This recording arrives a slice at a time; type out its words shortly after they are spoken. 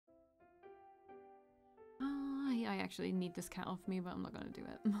actually need this cat off me, but I'm not gonna do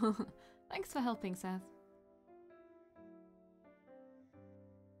it. Thanks for helping, Seth.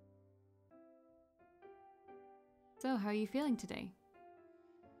 So, how are you feeling today?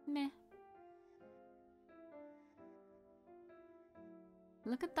 Meh.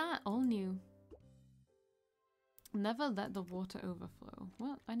 Look at that, all new. Never let the water overflow.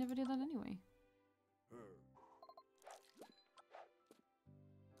 Well, I never did that anyway.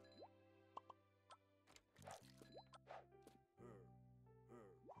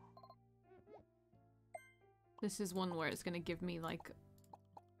 This is one where it's gonna give me like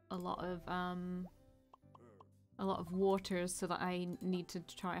a lot of waters so that I need to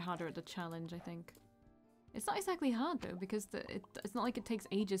try harder at the challenge, I think. It's not exactly hard though, because it's not like it takes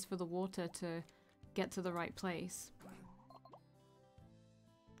ages for the water to get to the right place.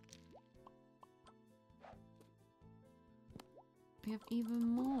 We have even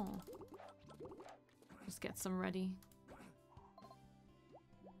more. Just get some ready.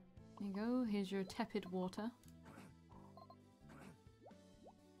 There you go, here's your tepid water.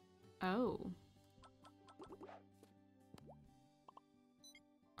 Oh.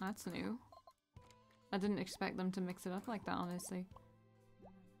 That's new. I didn't expect them to mix it up like that, honestly.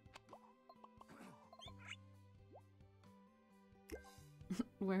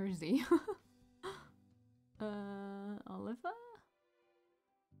 Where is he? Oliver?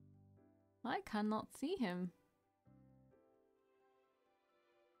 I cannot see him.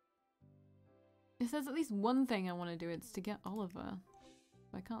 It says at least one thing I want to do, it's to get Oliver.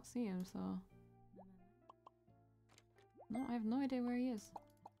 But I can't see him, so... No, I have no idea where he is.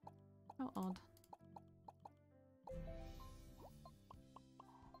 How odd.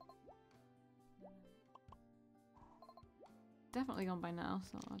 Definitely gone by now,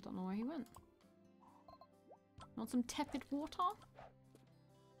 so I don't know where he went. Want some tepid water?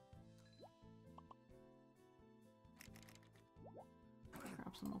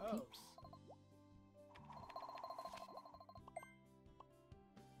 Grab some more peeps.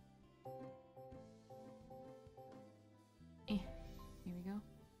 Here we go.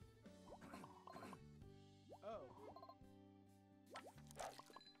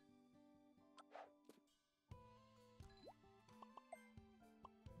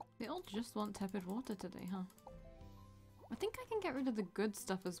 They all just want tepid water today, huh? I think I can get rid of the good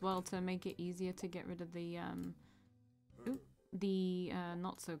stuff as well to make it easier to get rid of the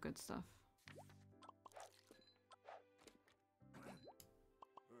not so good stuff.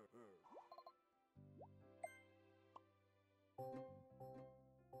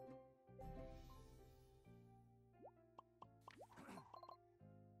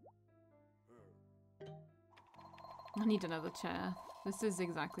 I need another chair. This is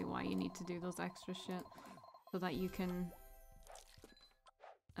exactly why you need to do those extra shit. So that you can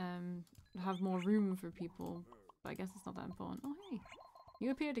have more room for people. But I guess it's not that important. Oh hey! You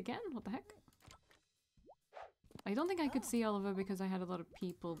appeared again? What the heck? I don't think I could see Oliver because I had a lot of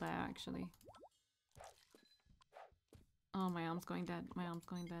people there actually. Oh, my arm's going dead. My arm's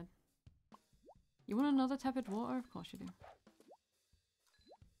going dead. You want another tepid water? Of course you do.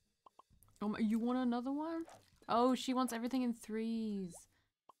 Oh, you want another one? Oh, she wants everything in threes.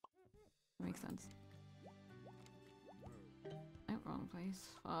 That makes sense. Oh, wrong place.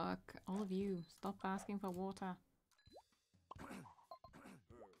 Fuck. All of you. Stop asking for water.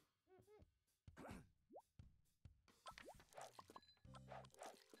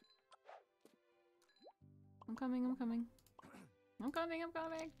 I'm coming, I'm coming. I'm coming, I'm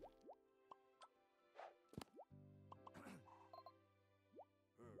coming!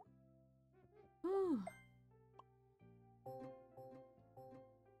 Whew.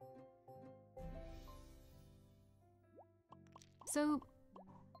 So,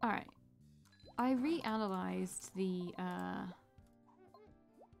 alright. I reanalyzed the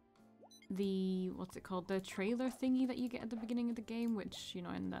what's it called? The trailer thingy that you get at the beginning of the game, which, you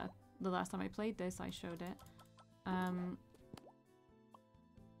know, in the last time I played this, I showed it.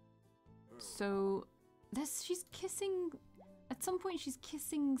 So she's kissing, at some point she's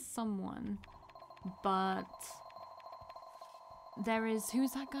kissing someone, but there is,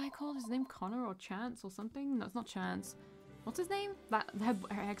 who's that guy called? Is his name Connor or Chance or something? No, it's not Chance. What's his name? Her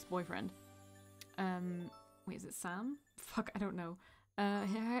ex-boyfriend. Wait, is it Sam? Fuck, I don't know.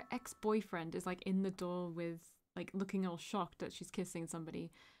 Her ex-boyfriend is like in the door with, like, looking all shocked that she's kissing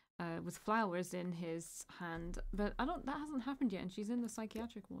somebody. With flowers in his hand, but that hasn't happened yet, and she's in the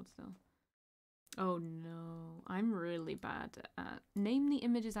psychiatric ward still. Oh no, I'm really bad at name the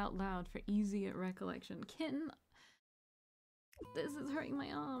images out loud for easier recollection. Kitten, this is hurting my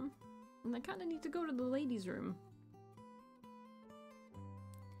arm, and I kind of need to go to the ladies' room.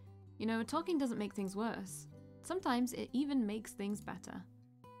 You know, talking doesn't make things worse. Sometimes it even makes things better.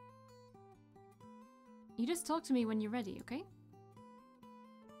 You just talk to me when you're ready, okay?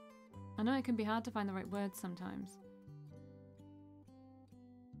 I know it can be hard to find the right words sometimes.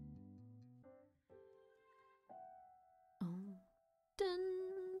 Oh. Dun,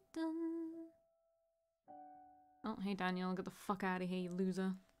 dun. Oh, hey Daniel, get the fuck out of here, you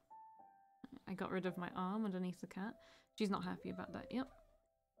loser. I got rid of my arm underneath the cat. She's not happy about that. Yep.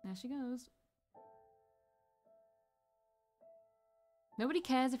 There she goes. Nobody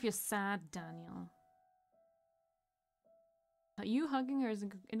cares if you're sad, Daniel. You hugging her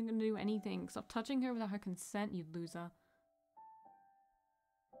isn't gonna do anything. Stop touching her without her consent, you loser.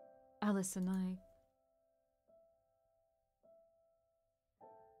 Allison,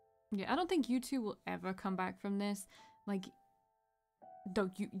 yeah, I don't think you two will ever come back from this. Like,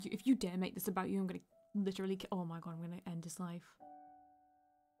 don't you if you dare make this about you, I'm gonna literally oh my god, I'm gonna end his life.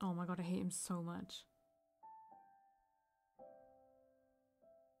 Oh my god, I hate him so much.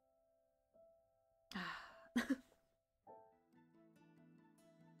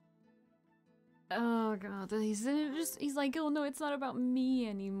 Oh god, he's like, oh no, it's not about me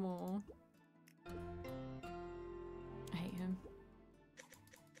anymore. I hate him.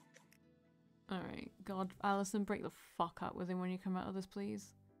 Alright, god, Allison, break the fuck up with him when you come out of this,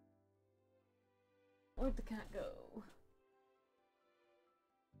 please. Where'd the cat go?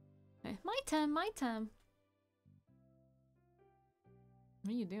 Hey, my turn, my turn.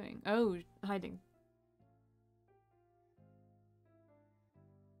 What are you doing? Oh, hiding.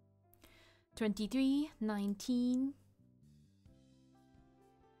 23, 19.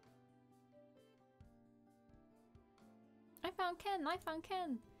 I found Ken, I found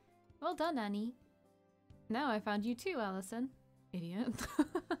Ken. Well done, Annie. Now I found you too, Allison. Idiot.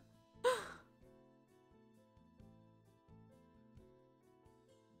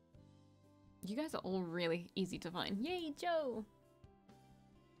 You guys are all really easy to find. Yay, Joe!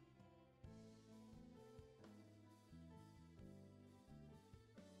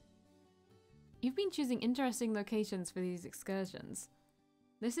 You've been choosing interesting locations for these excursions.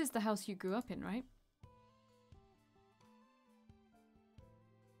 This is the house you grew up in, right?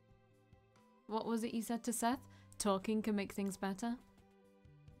 What was it you said to Seth? Talking can make things better?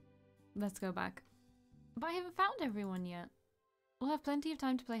 Let's go back. But I haven't found everyone yet. We'll have plenty of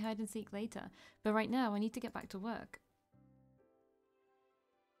time to play hide and seek later, but right now I need to get back to work.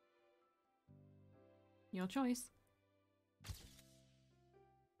 Your choice.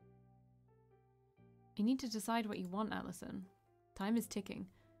 You need to decide what you want, Allison. Time is ticking.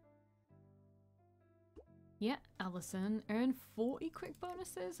 Yeah, Allison. Earn 40 quick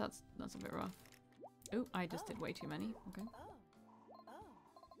bonuses? That's a bit rough. Oh, I just did way too many. Okay.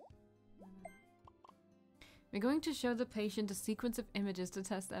 We're going to show the patient a sequence of images to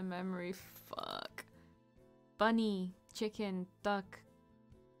test their memory. Fuck. Bunny, chicken, duck.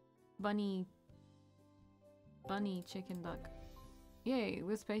 Bunny, chicken, duck. Yay,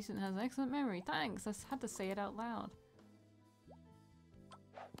 this patient has excellent memory. Thanks, I had to say it out loud.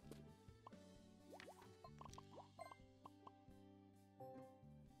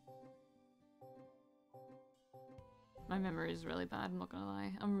 My memory is really bad, I'm not gonna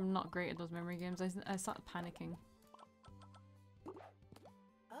lie. I'm not great at those memory games. I start panicking.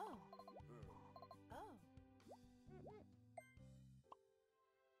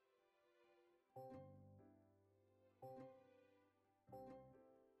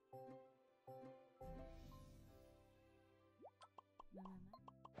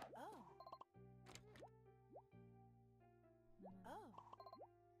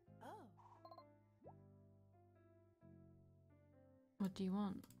 What do you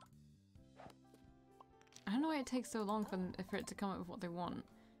want? I don't know why it takes so long for it to come up with what they want.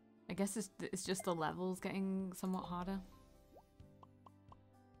 I guess it's just the levels getting somewhat harder.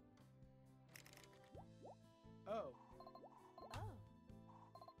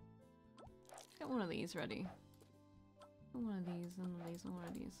 Get one of these ready. One of these, and one of these, and one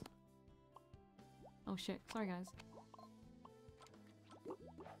of these. Oh shit, sorry guys.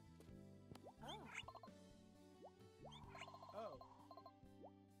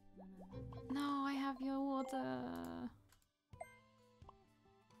 No, I have your water.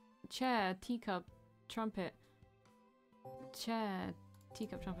 Chair, teacup, trumpet. Chair,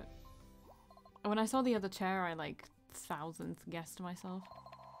 teacup, trumpet. When I saw the other chair, I like thousandth guessed to myself.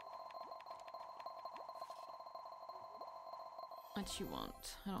 What you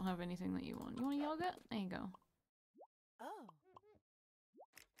want? I don't have anything that you want. You want a yogurt? There you go.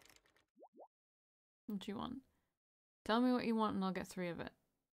 What you want? Tell me what you want and I'll get 3 of it.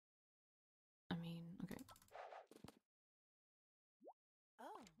 I mean, okay.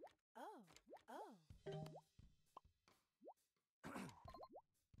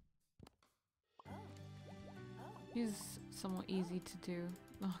 She's somewhat easy to do.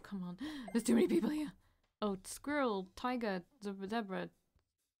 Oh, come on. There's too many people here. Oh, squirrel, tiger, zebra.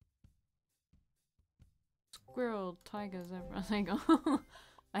 Squirrel, tiger, zebra. There you go.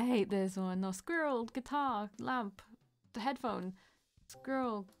 I hate this one. No, squirrel, guitar, lamp, the headphone.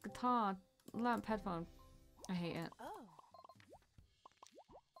 Squirrel, guitar, lamp, headphone. I hate it. Oh.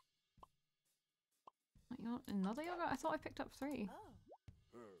 Another yogurt? I thought I picked up 3.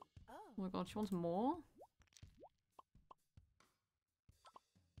 Oh my god, she wants more?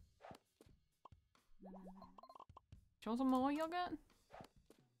 She wants some more yogurt?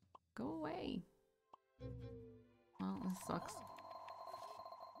 Go away. Well, this sucks.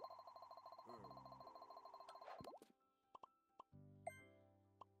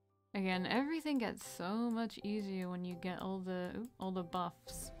 Again, everything gets so much easier when you get all the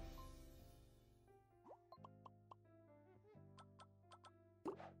buffs.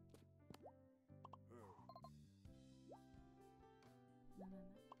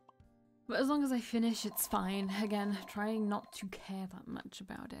 But as long as I finish, it's fine. Again, trying not to care that much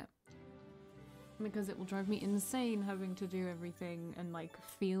about it. Because it will drive me insane having to do everything and like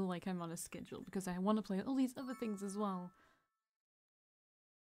feel like I'm on a schedule because I want to play all these other things as well.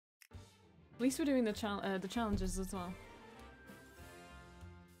 At least we're doing the challenges as well.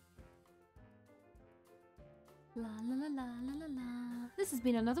 La la la la la la la. This has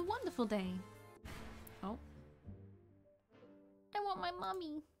been another wonderful day. Oh. I want my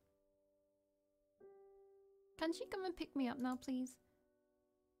mommy. Can she come and pick me up now, please?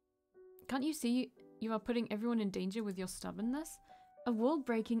 Can't you see you are putting everyone in danger with your stubbornness? A wall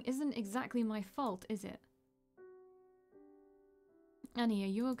breaking isn't exactly my fault, is it? Annie, are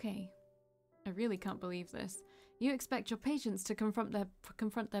you okay? I really can't believe this. You expect your patients to confront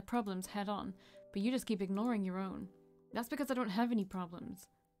their problems head on, but you just keep ignoring your own. That's because I don't have any problems.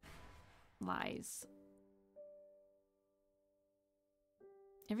 Lies.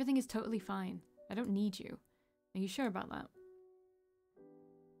 Everything is totally fine. I don't need you. Are you sure about that?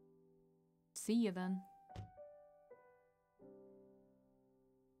 See you then.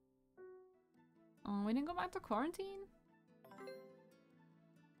 Oh, we didn't go back to quarantine?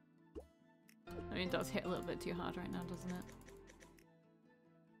 I mean, it does hit a little bit too hard right now, doesn't it?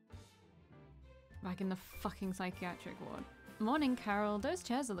 Back in the fucking psychiatric ward. Morning, Carol. Those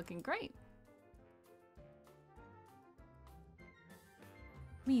chairs are looking great.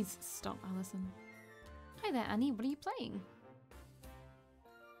 Please stop, Allison. Hi there, Annie. What are you playing?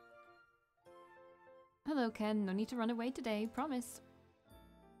 Hello, Ken. No need to run away today. Promise.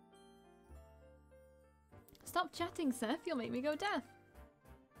 Stop chatting, Seth. You'll make me go deaf.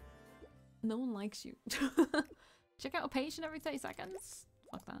 No one likes you. Check out a patient every 30 seconds?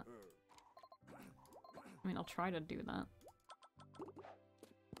 Fuck that. I mean, I'll try to do that.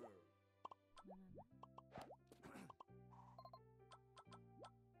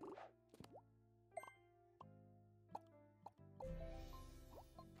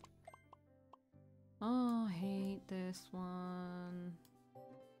 Oh, I hate this one.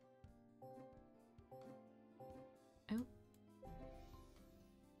 Oh.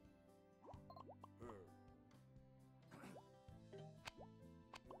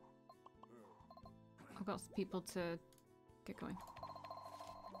 I've got people to get going.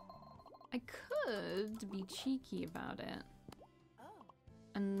 I could be cheeky about it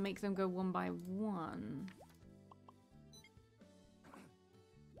and make them go one by one.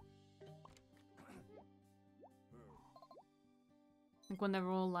 Like when they're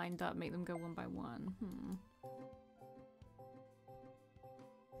all lined up, make them go one by one.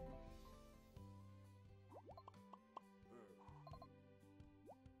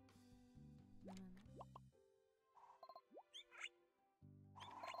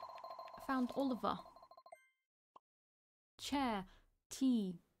 Found Oliver. Chair.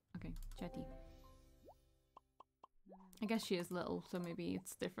 Tea. Okay, chair tea. I guess she is little, so maybe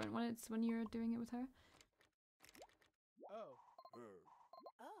it's different when you're doing it with her. Oh.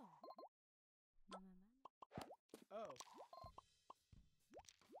 Oh.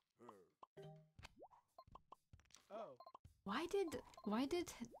 Oh. Why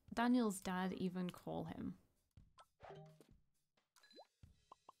did Daniel's dad even call him?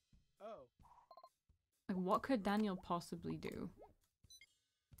 Oh. Like, what could Daniel possibly do?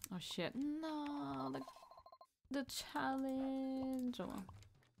 Oh shit! No, the challenge. Oh, well.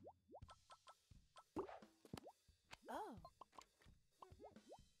 Oh.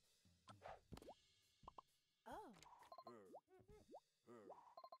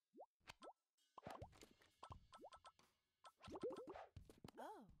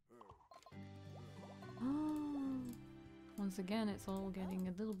 Oh. Once again, it's all getting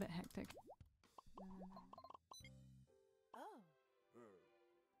a little bit hectic.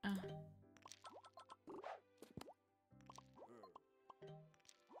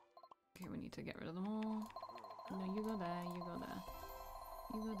 Okay, we need to get rid of them all. No, you go there, you go there.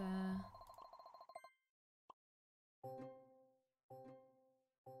 You go there.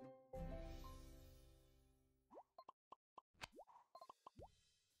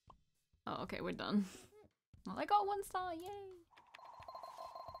 Oh, okay, we're done. Well, I got 1 star, yay!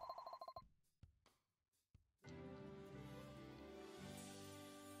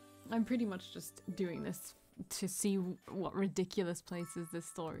 I'm pretty much just doing this to see what ridiculous places this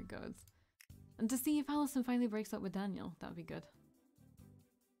story goes. And to see if Allison finally breaks up with Daniel. That would be good.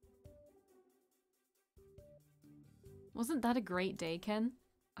 Wasn't that a great day, Ken?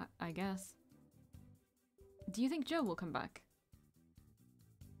 I guess. Do you think Joe will come back?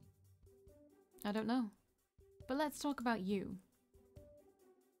 I don't know. But let's talk about you.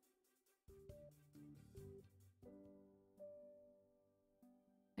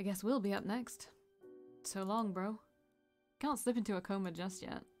 I guess we'll be up next. So long, bro. Can't slip into a coma just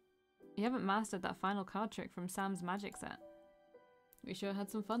yet. You haven't mastered that final card trick from Sam's magic set. We sure had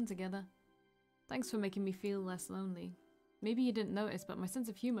some fun together. Thanks for making me feel less lonely. Maybe you didn't notice, but my sense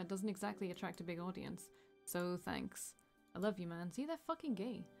of humor doesn't exactly attract a big audience. So thanks. I love you, man. See, they're fucking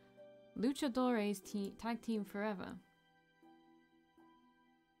gay. Luchadores tag team forever.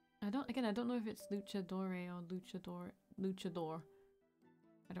 I don't know if it's Luchadore or Luchador.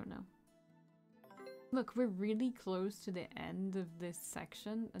 I don't know. Look, we're really close to the end of this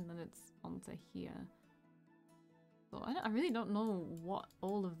section, and then it's onto here. So I really don't know what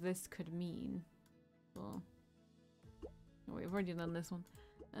all of this could mean. So, oh, we've already done this one.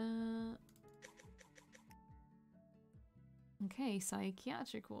 Okay,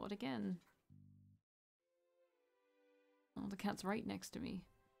 psychiatric ward again. Oh, the cat's right next to me.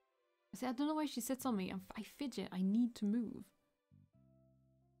 See, I don't know why she sits on me. I fidget. I need to move.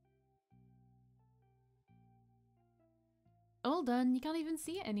 All done. You can't even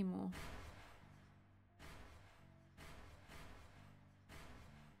see it anymore.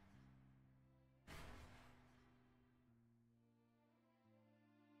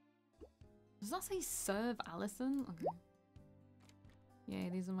 Does that say serve Allison? Okay. Yeah,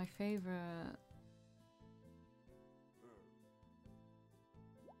 these are my favorite.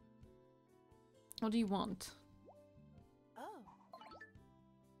 What do you want?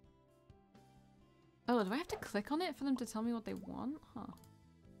 Oh, do I have to click on it for them to tell me what they want? Huh.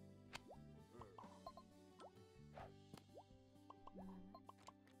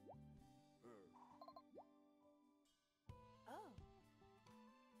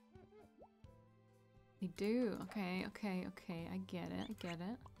 They do. Okay, okay, okay. I get it. I get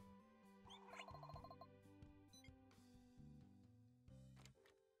it.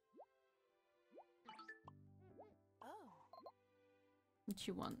 What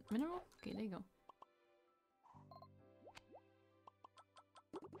you want? Mineral? Okay, there you go.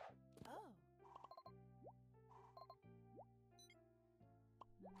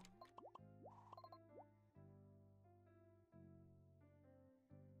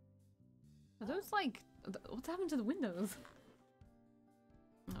 Are those like... What's happened to the windows?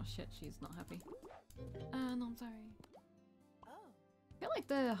 Oh shit, she's not happy. No, I'm sorry. I feel like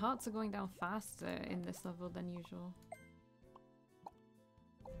the hearts are going down faster in this level than usual.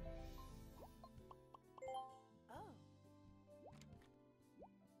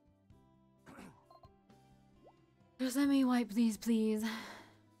 Just let me wipe these, please.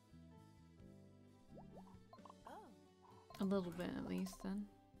 A little bit at least then.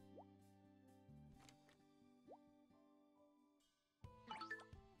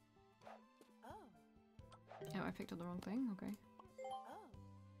 Oh, I picked up the wrong thing. Okay.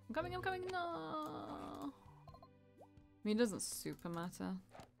 I'm coming, I'm coming. No. I mean, it doesn't super matter.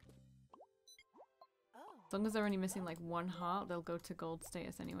 As long as they're only missing like 1 heart, they'll go to gold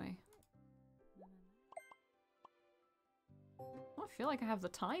status anyway. I feel like I have the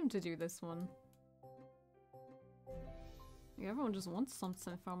time to do this one. Like, everyone just wants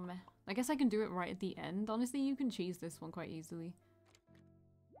something from me. I guess I can do it right at the end. Honestly, you can cheese this one quite easily.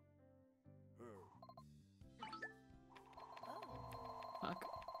 Fuck.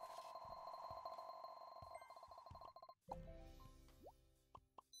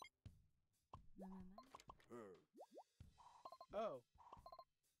 Oh.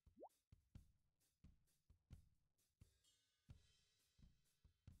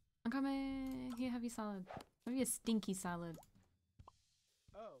 I'm coming. Here, have your salad. Have your stinky salad.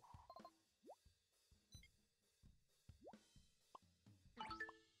 Oh.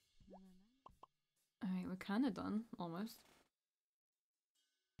 Alright, we're kinda done, almost.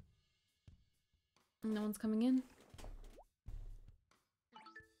 No one's coming in.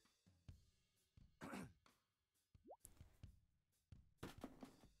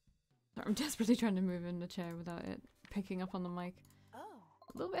 I'm desperately trying to move in the chair without it picking up on the mic. Oh.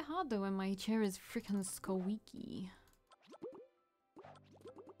 A little bit hard though when my chair is freaking squeaky.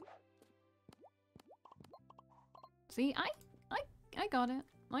 See, I got it.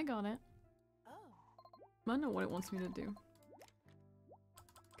 I got it. Oh. I know what it wants me to do.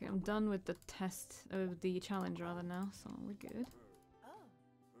 Okay, I'm done with the test, the challenge rather now, so we're good. Oh.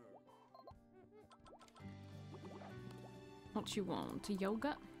 What you want? A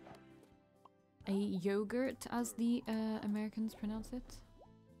yogurt? A yogurt, as the Americans pronounce it.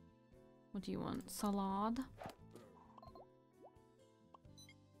 What do you want? Salad?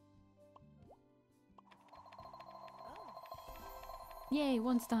 Yay,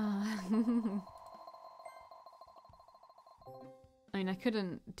 1 star! I mean, I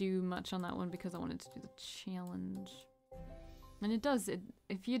couldn't do much on that one because I wanted to do the challenge. And it does,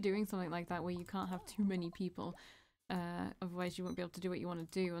 if you're doing something like that where you can't have too many people, otherwise you won't be able to do what you want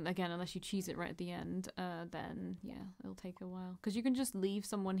to do. And again, unless you cheese it right at the end, then yeah, it'll take a while. Because you can just leave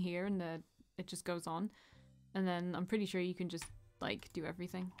someone here and it just goes on. And then I'm pretty sure you can just, like, do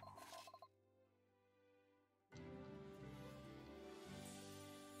everything.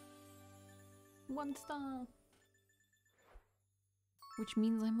 One star! Which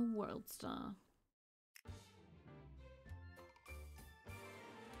means I'm a world star.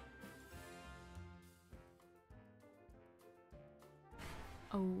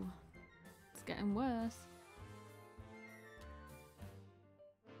 Oh, it's getting worse.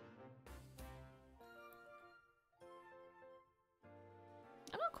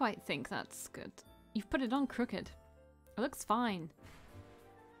 I don't quite think that's good. You've put it on crooked. It looks fine.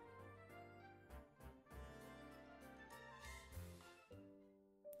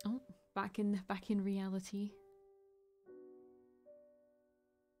 Oh, back in reality.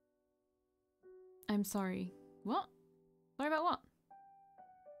 I'm sorry. What? Sorry about what?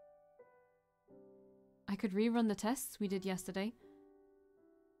 I could rerun the tests we did yesterday.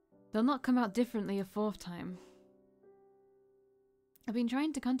 They'll not come out differently a 4th time. I've been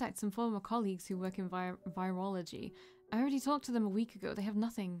trying to contact some former colleagues who work in virology. I already talked to them a week ago. They have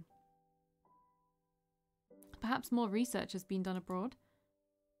nothing. Perhaps more research has been done abroad.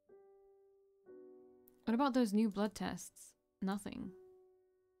 What about those new blood tests? Nothing.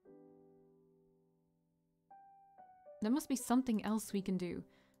 There must be something else we can do.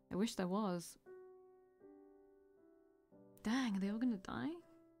 I wish there was. Dang, are they all gonna die?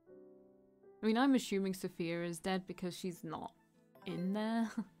 I mean, I'm assuming Sophia is dead because she's not in there.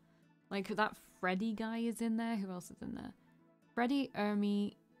 Like, that Freddy guy is in there. Who else is in there? Freddy,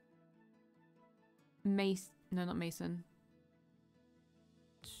 Ermi, Mace. No, not Mason.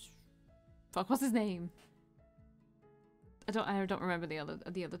 Fuck, what's his name? I don't remember the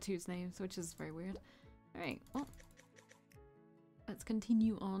other two's names, which is very weird. Alright, well. Let's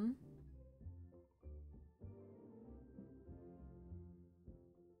continue on.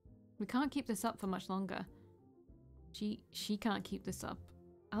 We can't keep this up for much longer. She can't keep this up.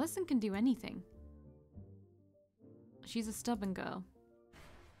 Allison can do anything. She's a stubborn girl.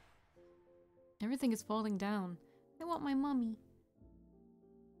 Everything is falling down. I want my mummy.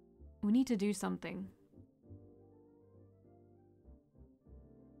 We need to do something.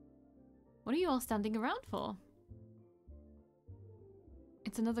 What are you all standing around for?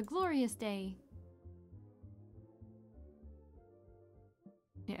 It's another glorious day.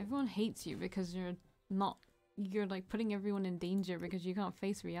 Yeah, everyone hates you because you're like putting everyone in danger because you can't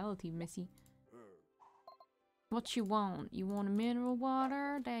face reality, missy. What you want? You want a mineral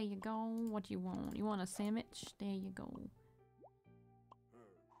water? There you go. What you want? You want a sandwich? There you go.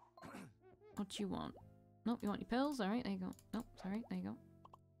 What you want? Nope, you want your pills? Alright, there you go. Nope, sorry, there you go.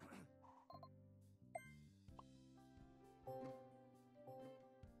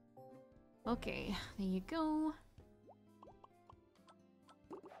 Okay, there you go.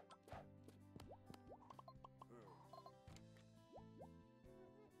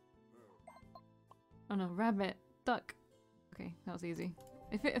 Oh no, rabbit, duck. Okay, that was easy.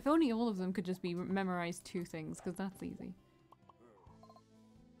 If only all of them could just be memorized 2 things, because that's easy.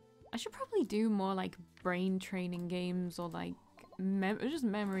 I should probably do more like brain training games or like just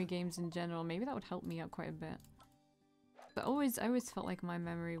memory games in general. Maybe that would help me out quite a bit. But I always felt like my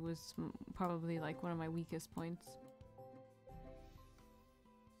memory was probably like one of my weakest points.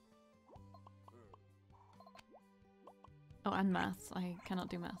 Oh, and maths. I cannot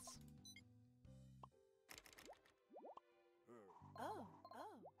do maths.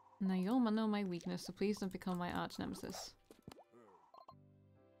 Now you all know my weakness, so please don't become my arch nemesis.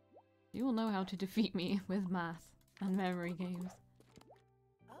 You will know how to defeat me with math and memory games.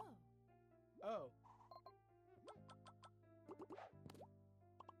 Oh.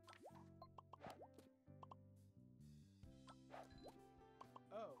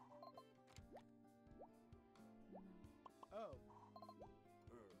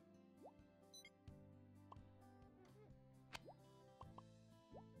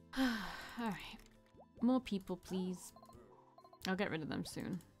 Alright. More people, please. I'll get rid of them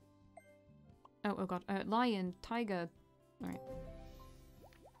soon. Oh god. Lion, tiger. Alright.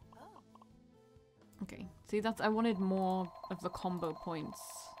 Okay. See, I wanted more of the combo points.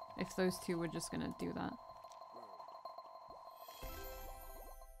 If those two were just gonna do that.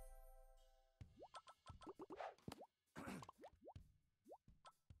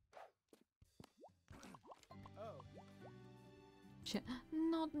 Shit.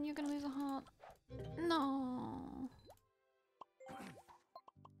 No, you're gonna lose a heart. No.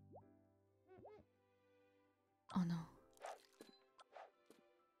 Oh no.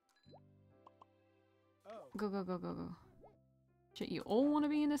 Go, go, go, go, go. Shit, you all want to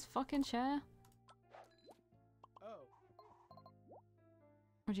be in this fucking chair?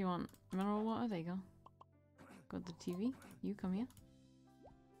 What do you want? Mineral water? There you go. Go to the TV. You come here.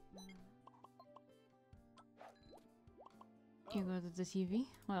 You go to the TV.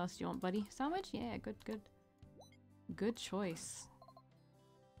 What else do you want, buddy? Sandwich? Yeah, good, good. Good choice.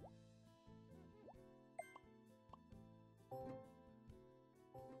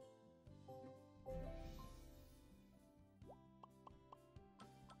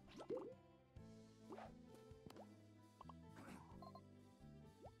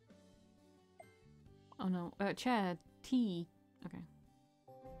 Oh no. Chair. Tea. Okay.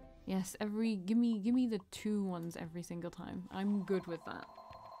 Yes, give me the 2 ones every single time. I'm good with that.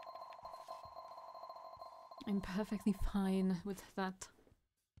 I'm perfectly fine with that.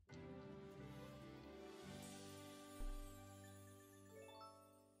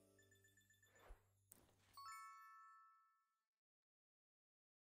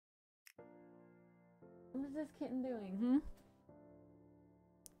 What is this kitten doing? Hmm?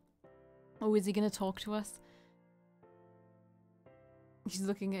 Oh, is he gonna talk to us? He's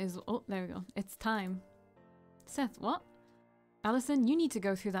looking at his... Oh, there we go. It's time. Seth, what? Allison, you need to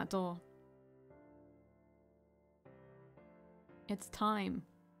go through that door. It's time.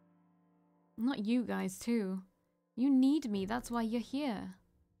 Not you guys, too. You need me. That's why you're here.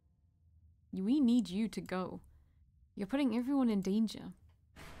 We need you to go. You're putting everyone in danger.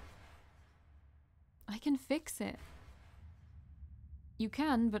 I can fix it. You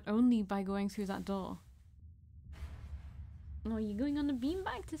can, but only by going through that door. Oh, are you going on a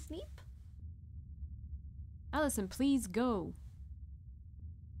beanbag to sleep? Allison, please go.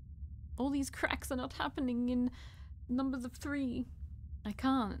 All these cracks are not happening in numbers of 3. I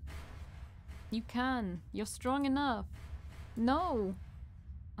can't. You can. You're strong enough. No.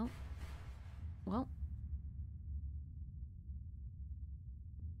 Oh. Well.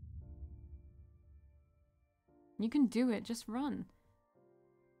 You can do it. Just run.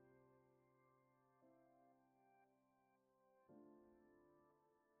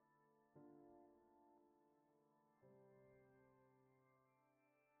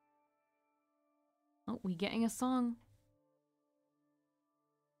 Oh, we getting a song.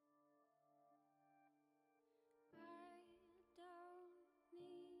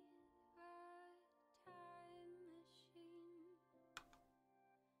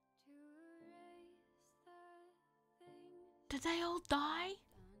 Did they all die?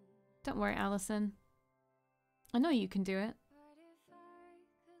 Don't worry, Allison. I know you can do it.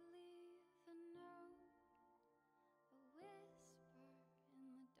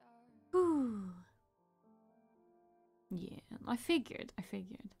 Ooh. Yeah, I figured.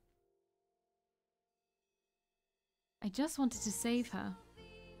 I just wanted to save her.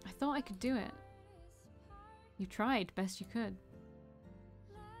 I thought I could do it. You tried best you could.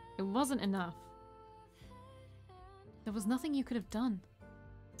 It wasn't enough. There was nothing you could have done.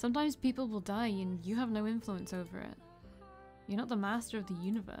 Sometimes people will die and you have no influence over it. You're not the master of the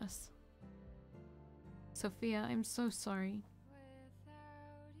universe. Sophia, I'm so sorry.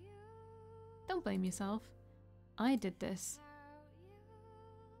 Don't blame yourself. I did this.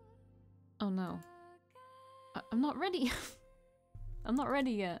 Oh no. I'm not ready. I'm not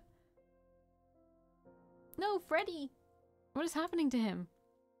ready yet. No, Freddy! What is happening to him?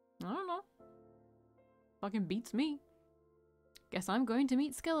 I don't know. Fucking beats me. Guess I'm going to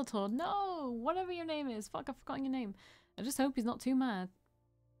meet Skeletor. No! Whatever your name is. Fuck, I've forgotten your name. I just hope he's not too mad.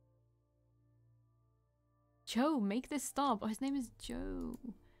 Joe, make this stop. Oh, his name is Joe.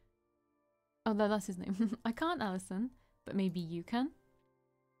 Oh, no, that's his name. I can't, Allison. But maybe you can?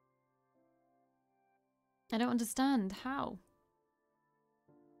 I don't understand. How?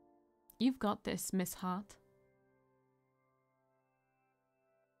 You've got this, Miss Hart.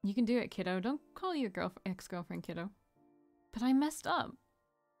 You can do it, kiddo. Don't call your ex-girlfriend kiddo. But I messed up.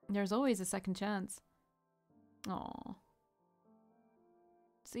 There's always a second chance. Aww.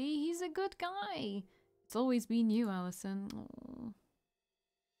 See, he's a good guy. It's always been you, Allison. Aww.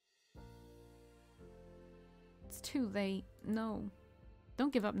 It's too late. No.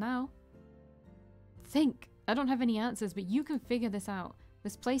 Don't give up now. Think. I don't have any answers, but you can figure this out.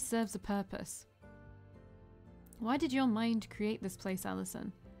 This place serves a purpose. Why did your mind create this place,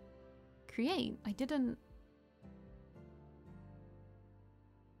 Allison? Create? I didn't...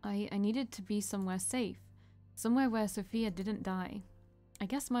 I needed to be somewhere safe. Somewhere where Sophia didn't die. I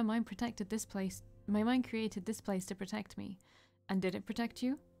guess my mind protected this place. My mind created this place to protect me. And did it protect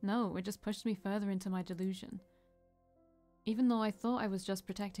you? No, it just pushed me further into my delusion. Even though I thought I was just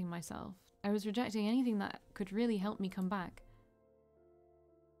protecting myself, I was rejecting anything that could really help me come back.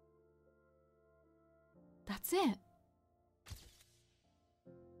 That's it.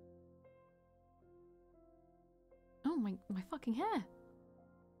 Oh, my fucking hair.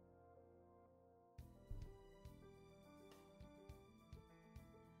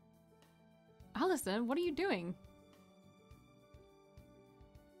 Allison, what are you doing?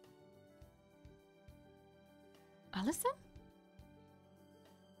 Allison?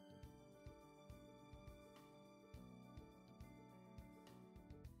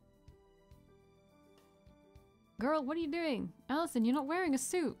 Girl, what are you doing? Allison, you're not wearing a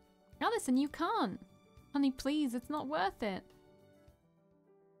suit. Allison, you can't. Honey, please, it's not worth it.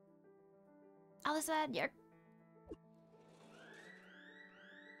 Allison,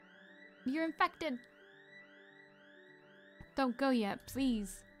 you're infected. Don't go yet,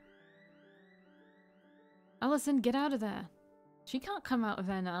 please. Allison, get out of there. She can't come out of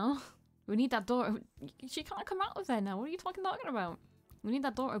there now. We need that door. She can't come out of there now. What are you talking about? We need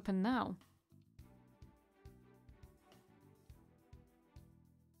that door open now.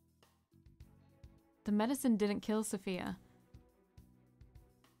 The medicine didn't kill Sophia.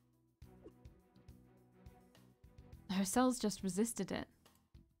 Her cells just resisted it.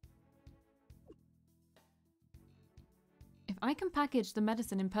 If I can package the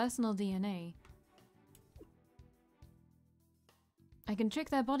medicine in personal DNA, I can trick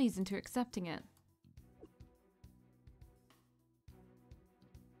their bodies into accepting it.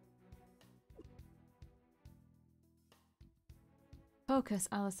 Focus,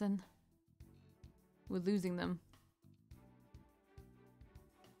 Allison. We're losing them.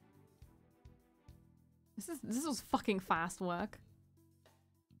 This was fucking fast work.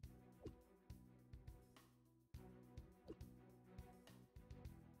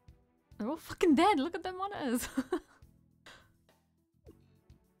 They're all fucking dead. Look at their monitors.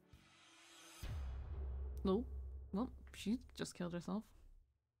 Oh, well, she just killed herself.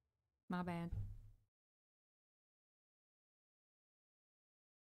 My bad.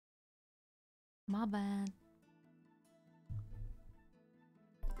 My bad.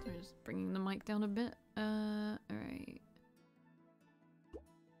 So just bringing the mic down a bit. Alright.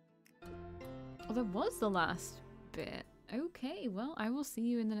 Oh, that was the last bit. Okay, well, I will see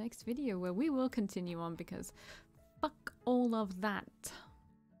you in the next video where we will continue on because fuck all of that.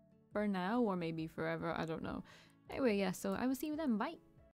 For now, or maybe forever, I don't know. Anyway, yeah, so I will see you then. Bye!